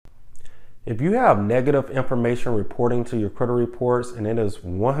If you have negative information reporting to your credit reports and it is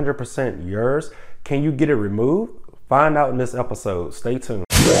 100% yours, can you get it removed? Find out in this episode. Stay tuned.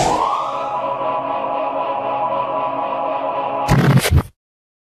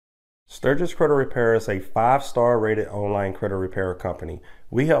 Sturgis Credit Repair is a 5-star rated online credit repair company.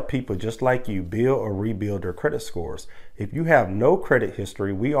 We help people just like you build or rebuild their credit scores. If you have no credit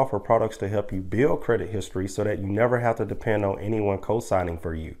history, we offer products to help you build credit history so that you never have to depend on anyone co-signing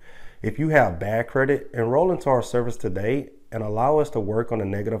for you. If you have bad credit, enroll into our service today and allow us to work on the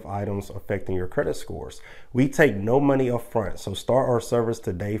negative items affecting your credit scores. We take no money up front, so start our service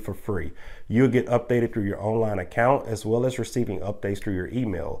today for free. You'll get updated through your online account as well as receiving updates through your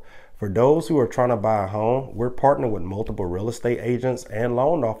email. For those who are trying to buy a home, we're partnered with multiple real estate agents and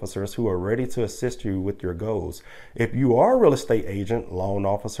loan officers who are ready to assist you with your goals. If you are a real estate agent, loan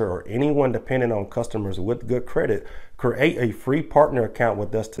officer, or anyone dependent on customers with good credit, create a free partner account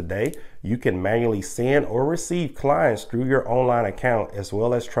with us today. You can manually send or receive clients through your online account as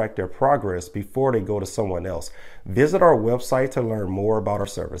well as track their progress before they go to someone else. Visit our website to learn more about our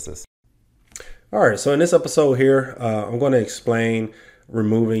services. All right, so in this episode here, I'm going to explain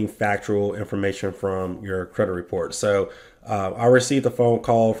removing factual information from your credit report. So I received a phone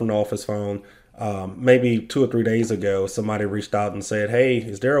call from the office phone maybe 2 or 3 days ago. Somebody reached out and said, hey,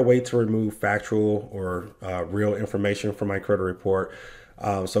 is there a way to remove factual or real information from my credit report?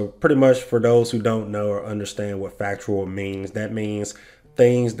 So pretty much for those who don't know or understand what factual means, that means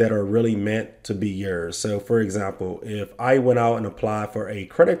things that are really meant to be yours. So for example, if I went out and applied for a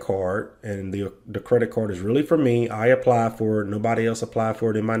credit card and the credit card is really for me, I applied for it, nobody else applied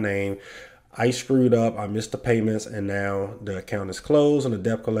for it in my name, I screwed up, I missed the payments, and now the account is closed and the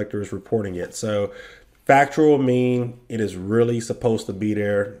debt collector is reporting it. So factual mean it is really supposed to be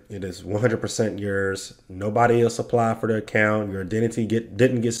there. It is 100% yours. Nobody else applied for the account. Your identity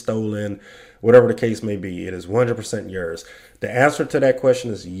didn't get stolen. Whatever the case may be, it is 100% yours. The answer to that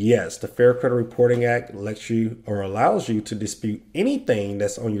question is yes. The Fair Credit Reporting Act lets you or allows you to dispute anything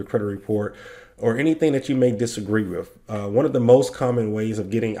that's on your credit report or anything that you may disagree with. One of the most common ways of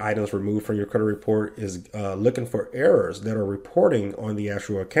getting items removed from your credit report is looking for errors that are reporting on the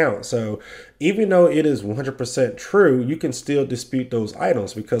actual account. So even though it is 100% true, you can still dispute those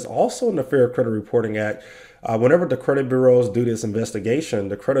items because also in the Fair Credit Reporting Act, whenever the credit bureaus do this investigation,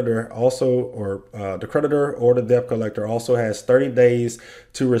 the creditor or the debt collector also has 30 days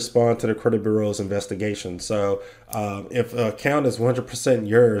to respond to the credit bureau's investigation. So if an account is 100%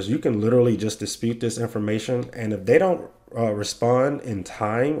 yours, you can literally just dispute this information. And if they don't respond in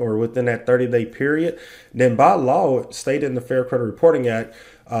time or within that 30-day period, then by law stated in the Fair Credit Reporting Act,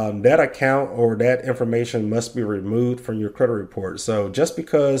 that account or that information must be removed from your credit report. So just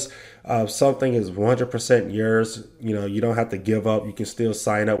because something is 100% yours, you don't have to give up. You can still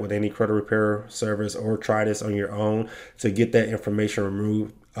sign up with any credit repair service or try this on your own to get that information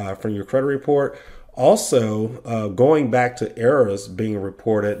removed from your credit report. Also, going back to errors being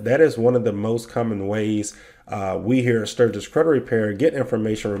reported, that is one of the most common ways we here at Sturgis Credit Repair get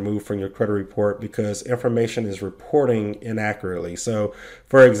information removed from your credit report because information is reporting inaccurately. So,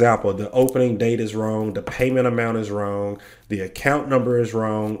 for example, the opening date is wrong, the payment amount is wrong, the account number is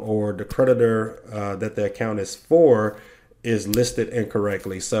wrong, or the creditor that the account is for is listed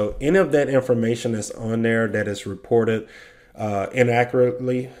incorrectly. So, any of that information that's on there that is reported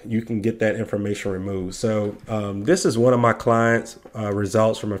inaccurately, you can get that information removed. So this is one of my clients'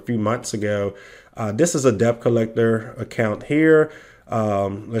 results from a few months ago. This is a debt collector account here.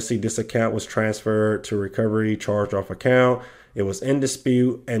 Let's see, this account was transferred to recovery charge off account. It was in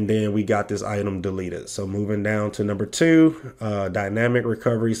dispute, and then we got this item deleted. So moving down to number 2, Dynamic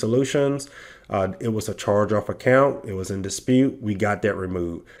Recovery Solutions. It was a charge off account. It was in dispute. We got that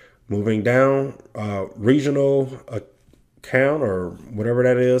removed. Moving down, Regional account or whatever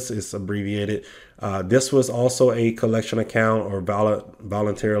that is, it's abbreviated. This was also a collection account or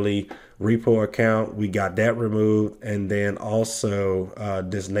voluntarily repo account. We got that removed. And then also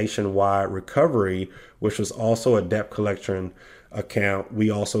this Nationwide Recovery, which was also a debt collection account.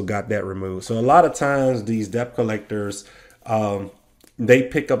 We also got that removed. So a lot of times these debt collectors, they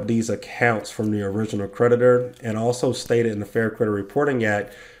pick up these accounts from the original creditor, and also stated in the Fair Credit Reporting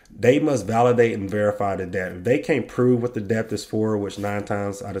Act, they must validate and verify the debt. If they can't prove what the debt is for, which 9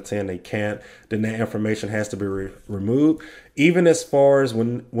 times out of 10 they can't, then that information has to be removed. Even as far as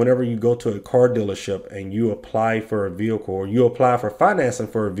whenever you go to a car dealership and you apply for a vehicle or you apply for financing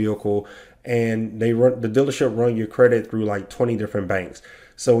for a vehicle, and the dealership run your credit through like 20 different banks.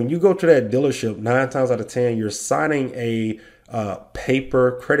 So when you go to that dealership, 9 times out of 10, you're signing a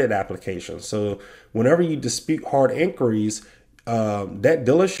paper credit application. So whenever you dispute hard inquiries, that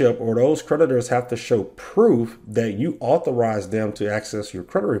dealership or those creditors have to show proof that you authorized them to access your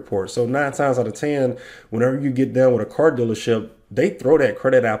credit report. So 9 times out of 10, whenever you get done with a car dealership, they throw that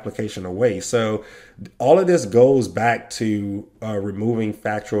credit application away. So all of this goes back to removing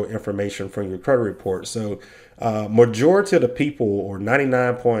factual information from your credit report. So majority of the people, or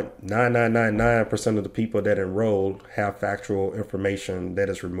 99.9999% of the people that enroll, have factual information that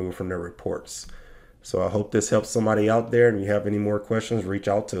is removed from their reports. So I hope this helps somebody out there, and if you have any more questions, reach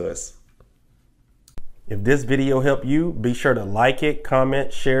out to us. If this video helped you, be sure to like it,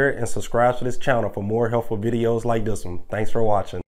 comment, share it, and subscribe to this channel for more helpful videos like this one. Thanks for watching.